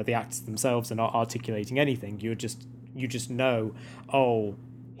 the actors themselves are not articulating anything. You just know,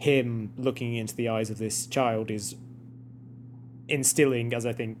 him looking into the eyes of this child is instilling, as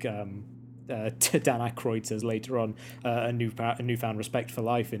I think Dan Aykroyd says later on, a newfound respect for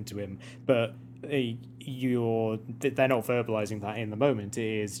life into him. But they're not verbalizing that in the moment.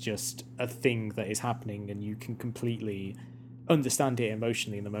 It is just a thing that is happening, and you can completely understand it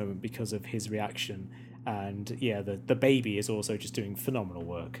emotionally in the moment because of his reaction. And the baby is also just doing phenomenal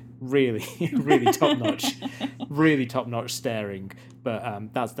work, really really top notch staring.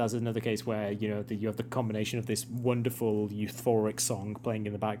 But that's another case where you have the combination of this wonderful euphoric song playing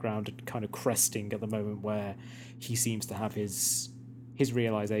in the background and kind of cresting at the moment where he seems to have his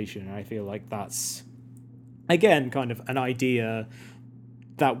realization. And I feel like that's again kind of an idea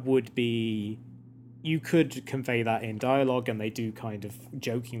that would be, you could convey that in dialogue, and they do kind of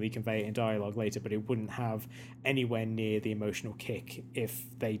jokingly convey it in dialogue later, but it wouldn't have anywhere near the emotional kick if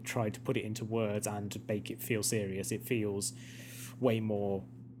they tried to put it into words and make it feel serious. It feels way more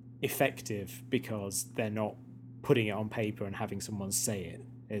effective because they're not putting it on paper and having someone say it.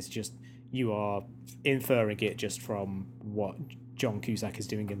 It's just, you are inferring it just from what John Cusack is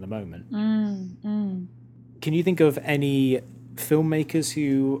doing in the moment. Mm. Can you think of any filmmakers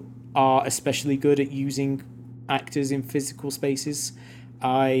who are especially good at using actors in physical spaces?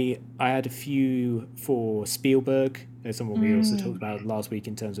 I had a few for Spielberg. There's someone we also talked about last week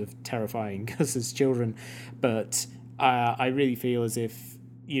in terms of terrifying us as children, but I really feel as if,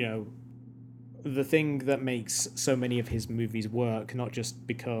 you know, the thing that makes so many of his movies work, not just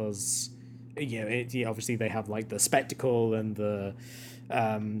because, you know, obviously they have like the spectacle and the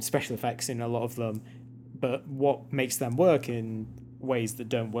special effects in a lot of them, but what makes them work in ways that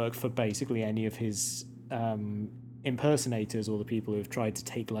don't work for basically any of his impersonators or the people who have tried to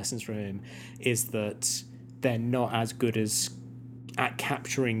take lessons from him is that they're not as good at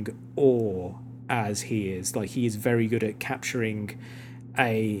capturing awe as he is. Like, he is very good at capturing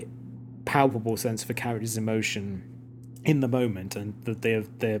a palpable sense of a character's emotion in the moment, and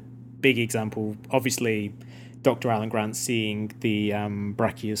the big example, obviously, Dr. Alan Grant seeing the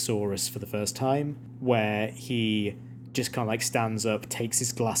Brachiosaurus for the first time, where he just kind of like stands up, takes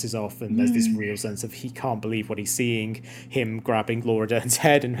his glasses off, and there's this real sense of he can't believe what he's seeing, him grabbing Laura Dern's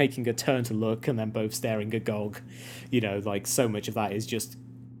head and making her turn to look, and then both staring agog. You know, like, so much of that is just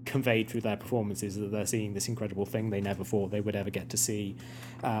conveyed through their performances, that they're seeing this incredible thing they never thought they would ever get to see.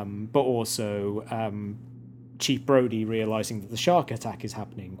 But also Chief Brody realizing that the shark attack is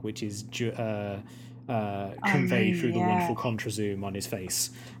happening, which is conveyed through the wonderful contra zoom on his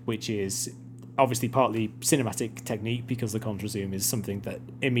face, which is obviously partly cinematic technique because the contra zoom is something that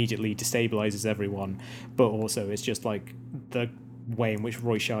immediately destabilizes everyone, but also it's just like the way in which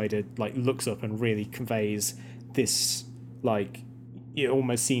Roy Scheider like looks up and really conveys this, like, it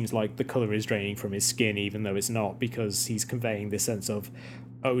almost seems like the color is draining from his skin, even though it's not, because he's conveying this sense of,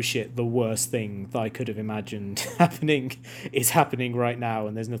 oh shit, the worst thing that I could have imagined happening is happening right now,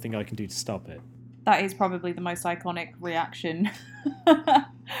 and there's nothing I can do to stop it. That is probably the most iconic reaction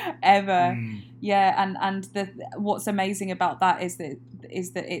ever. Yeah, and what's amazing about that is that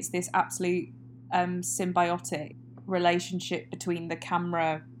it's this absolute symbiotic relationship between the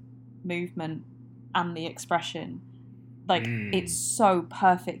camera movement and the expression. Like, it's so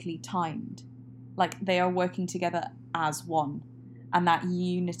perfectly timed. Like, they are working together as one, and that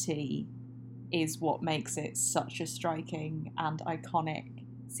unity is what makes it such a striking and iconic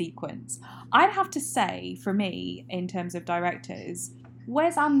sequence. I'd have to say, for me, in terms of directors,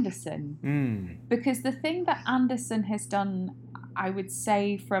 Wes Anderson. Because the thing that Anderson has done, I would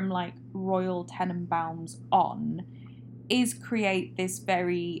say, from like Royal Tenenbaums on, is create this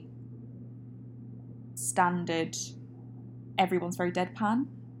very standard, everyone's very deadpan,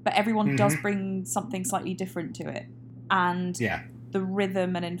 but everyone does bring something slightly different to it. And the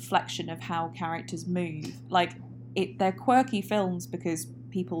rhythm and inflection of how characters move, like, they're quirky films because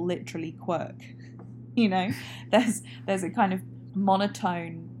people literally quirk. You know, there's a kind of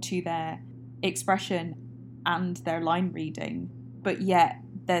monotone to their expression and their line reading, but yet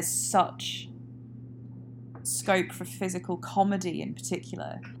there's such scope for physical comedy in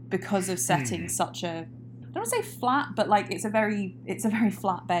particular because of setting such a, I don't want to say flat, but like it's a very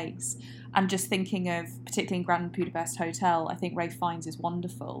flat base. And just thinking of, particularly in Grand Budapest Hotel, I think Ralph Fiennes is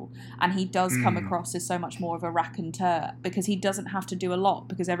wonderful, and he does come across as so much more of a raconteur because he doesn't have to do a lot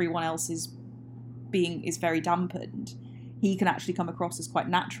because everyone else is very dampened. He can actually come across as quite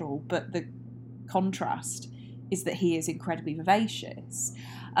natural, but the contrast is that he is incredibly vivacious,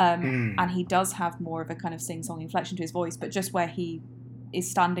 and he does have more of a kind of sing-song inflection to his voice, but just where he is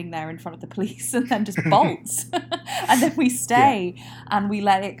standing there in front of the police and then just bolts and then we stay and we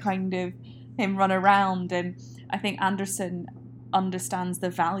let it kind of him run around. And I think Anderson understands the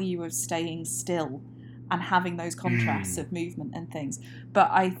value of staying still and having those contrasts of movement and things. But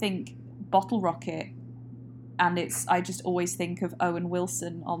I think Bottle Rocket, and I just always think of Owen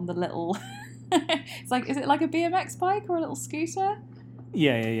Wilson on the little it's like, is it like a BMX bike or a little scooter?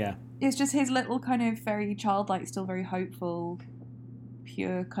 Yeah. It's just his little kind of very childlike, still very hopeful,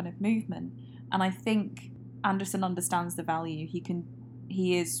 pure kind of movement. And I think Anderson understands the value.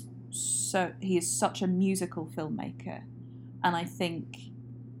 He is such a musical filmmaker, and I think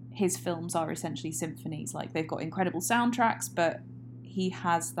his films are essentially symphonies. Like, they've got incredible soundtracks, but he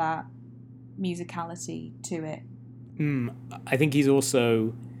has that musicality to it. I think he's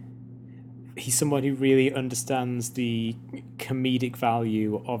someone who really understands the comedic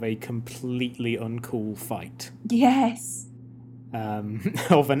value of a completely uncool fight. Yes.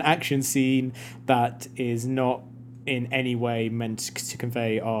 Of an action scene that is not in any way meant to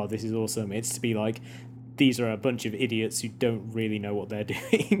convey, oh, this is awesome. It's to be like, these are a bunch of idiots who don't really know what they're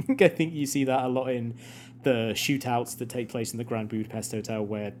doing. I think you see that a lot in the shootouts that take place in the Grand Budapest Hotel,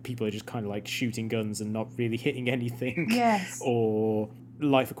 where people are just kind of like shooting guns and not really hitting anything. Yes. Or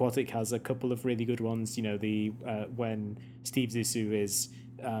Life Aquatic has a couple of really good ones. You know, the when Steve Zissou is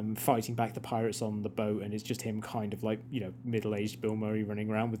fighting back the pirates on the boat, and it's just him kind of like, you know, middle-aged Bill Murray running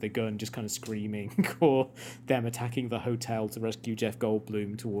around with a gun just kind of screaming, or them attacking the hotel to rescue Jeff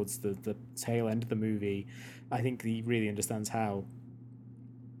Goldblum towards the tail end of the movie. I think he really understands how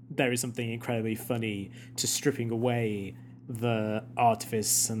there is something incredibly funny to stripping away the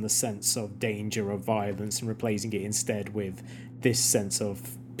artifice and the sense of danger of violence and replacing it instead with this sense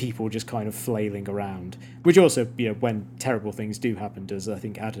of people just kind of flailing around, which also, you know, when terrible things do happen, does, I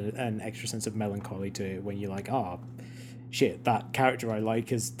think, add an extra sense of melancholy to it, when you're like, shit, that character I like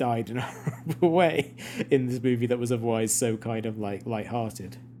has died in a horrible way in this movie that was otherwise so kind of like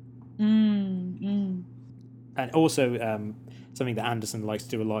lighthearted. And also, something that Anderson likes to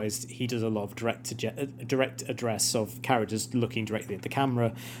do a lot is he does a lot of direct address of characters looking directly at the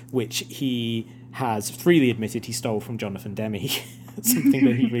camera, which he has freely admitted he stole from Jonathan Demme. Something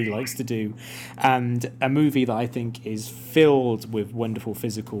that he really likes to do. And a movie that I think is filled with wonderful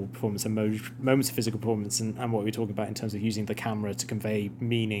physical performance and moments of physical performance, and what we're talking about in terms of using the camera to convey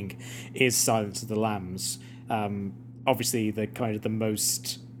meaning, is Silence of the Lambs. Obviously, the kind of the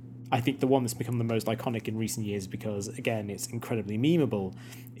most... I think the one that's become the most iconic in recent years, because, again, it's incredibly memeable,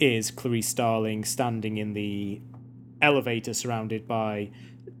 is Clarice Starling standing in the elevator surrounded by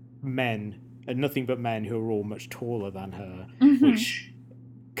men, and nothing but men who are all much taller than her, which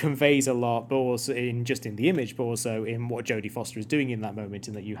conveys a lot, but also in the image, but also in what Jodie Foster is doing in that moment,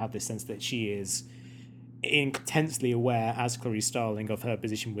 in that you have this sense that she is intensely aware, as Clarice Starling, of her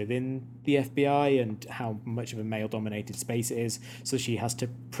position within the FBI and how much of a male-dominated space it is, so she has to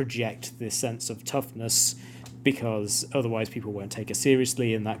project this sense of toughness, because otherwise people won't take her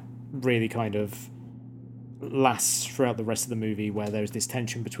seriously, and that really kind of lasts throughout the rest of the movie, where there's this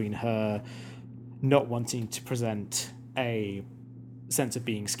tension between her not wanting to present a sense of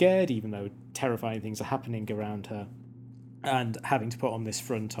being scared, even though terrifying things are happening around her, and having to put on this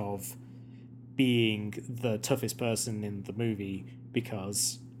front of being the toughest person in the movie,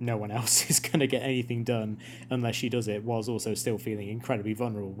 because no one else is going to get anything done unless she does it, whilst also still feeling incredibly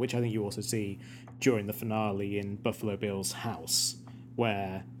vulnerable, which I think you also see during the finale in Buffalo Bill's house,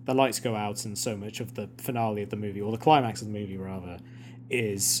 where the lights go out and so much of the finale of the movie, or the climax of the movie rather,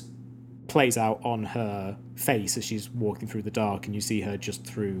 plays out on her face as she's walking through the dark, and you see her just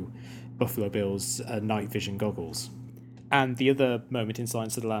through Buffalo Bill's night vision goggles. And the other moment in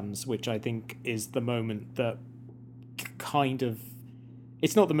Silence of the Lambs, which I think is the moment that kind of...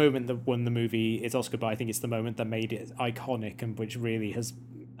 It's not the moment that won the movie its Oscar, but I think it's the moment that made it iconic and which really has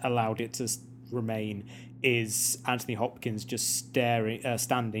allowed it to remain, is Anthony Hopkins just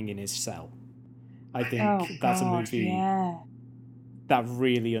standing in his cell. I think that's a movie that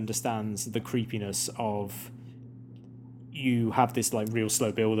really understands the creepiness of... You have this like real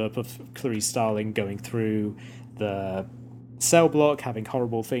slow build-up of Clarice Starling going through the cell block, having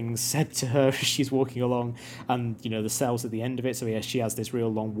horrible things said to her as she's walking along, and, you know, the cell's at the end of it, so yeah, she has this real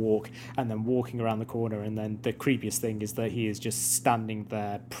long walk, and then walking around the corner, and then the creepiest thing is that he is just standing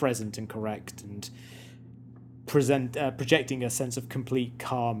there, present and correct, and projecting a sense of complete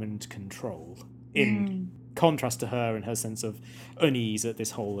calm and control, in contrast to her and her sense of unease at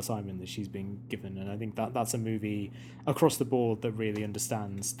this whole assignment that she's been given. And I think that's a movie across the board that really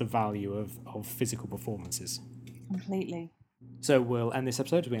understands the value of physical performances. Completely. So we'll end this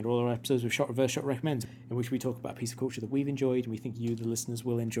episode. We end all our episodes with Shot Reverse Shot Recommends, in which we talk about a piece of culture that we've enjoyed and we think you, the listeners,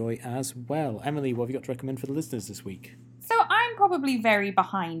 will enjoy as well. Emily, what have you got to recommend for the listeners this week? So I'm probably very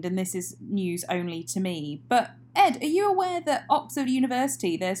behind, and this is news only to me, but Ed, are you aware that Oxford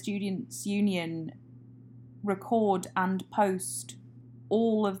University, their students' union, record and post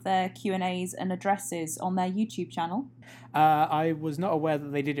all of their Q&As and addresses on their YouTube channel? I was not aware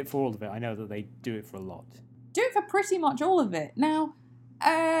that they did it for all of it. I know that they do it for a lot. Do it for pretty much all of it. Now,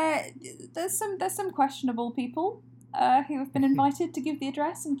 there's some questionable people who have been invited to give the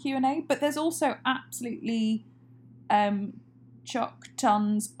address and Q&A, but there's also absolutely chock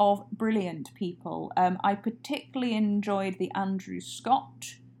tons of brilliant people. I particularly enjoyed the Andrew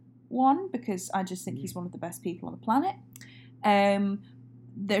Scott one, because I just think he's one of the best people on the planet.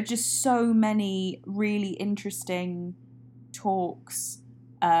 There are just so many really interesting talks.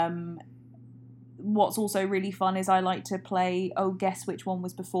 What's also really fun is I like to play guess which one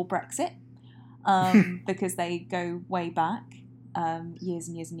was before Brexit, because they go way back. years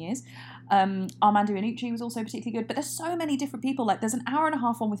and years and years. Armando Iannucci was also particularly good, but there's so many different people. Like there's an hour and a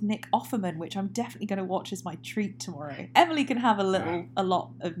half one with Nick Offerman, which I'm definitely going to watch as my treat tomorrow. Emily can have a lot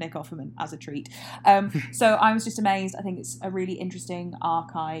of Nick Offerman as a treat. So I was just amazed. I think it's a really interesting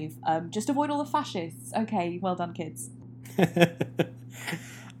archive. Just avoid all the fascists. Okay, well done, kids.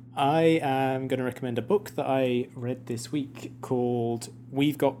 I am going to recommend a book that I read this week called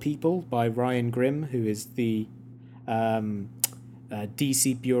We've Got People by Ryan Grimm, who is the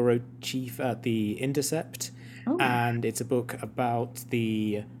DC bureau chief at The Intercept. Ooh. And it's a book about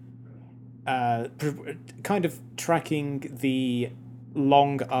the kind of tracking the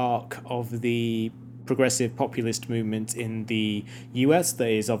long arc of the progressive populist movement in the US that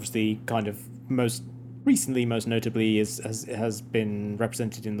is obviously kind of most notably has been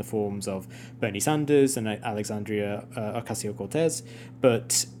represented in the forms of Bernie Sanders and Alexandria Ocasio-Cortez,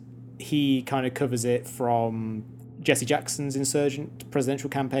 but he kind of covers it from Jesse Jackson's insurgent presidential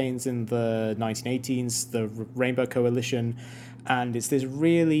campaigns in the 1980s, the Rainbow Coalition, and it's this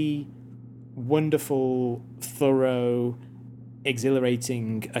really wonderful, thorough,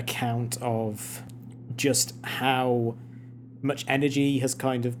 exhilarating account of just how much energy has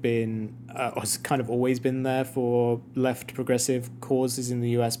kind of been, has kind of always been there for left progressive causes in the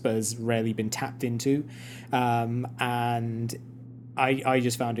US, but has rarely been tapped into. And I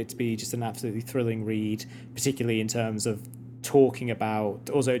just found it to be just an absolutely thrilling read, particularly in terms of talking about,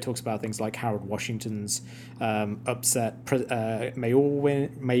 also it talks about things like Harold Washington's upset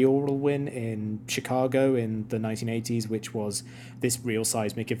mayoral win in Chicago in the 1980s, which was this real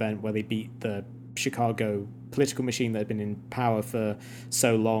seismic event where they beat the Chicago political machine that had been in power for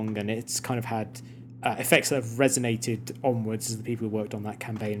so long, and it's kind of had effects that have resonated onwards as the people who worked on that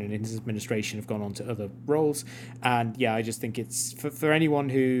campaign and in his administration have gone on to other roles. And yeah, I just think it's for anyone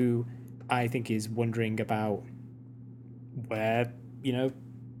who I think is wondering about where, you know,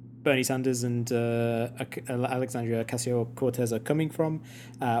 Bernie Sanders and Alexandria Ocasio-Cortez are coming from,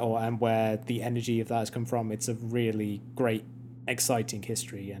 and where the energy of that has come from. It's a really great, exciting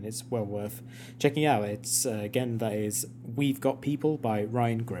history, and it's well worth checking out. It's again, that is We've Got People by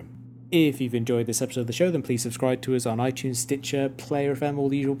Ryan Grimm. If you've enjoyed this episode of the show, then please subscribe to us on iTunes, Stitcher, Player FM, all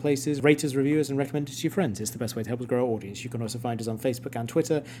the usual places. Rate us, review us, and recommend us to your friends. It's the best way to help us grow our audience. You can also find us on Facebook and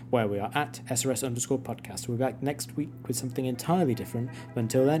Twitter, where we are at SRS_podcast. We'll be back next week with something entirely different. But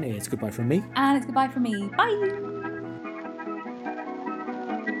until then, it's goodbye from me. And it's goodbye from me. Bye!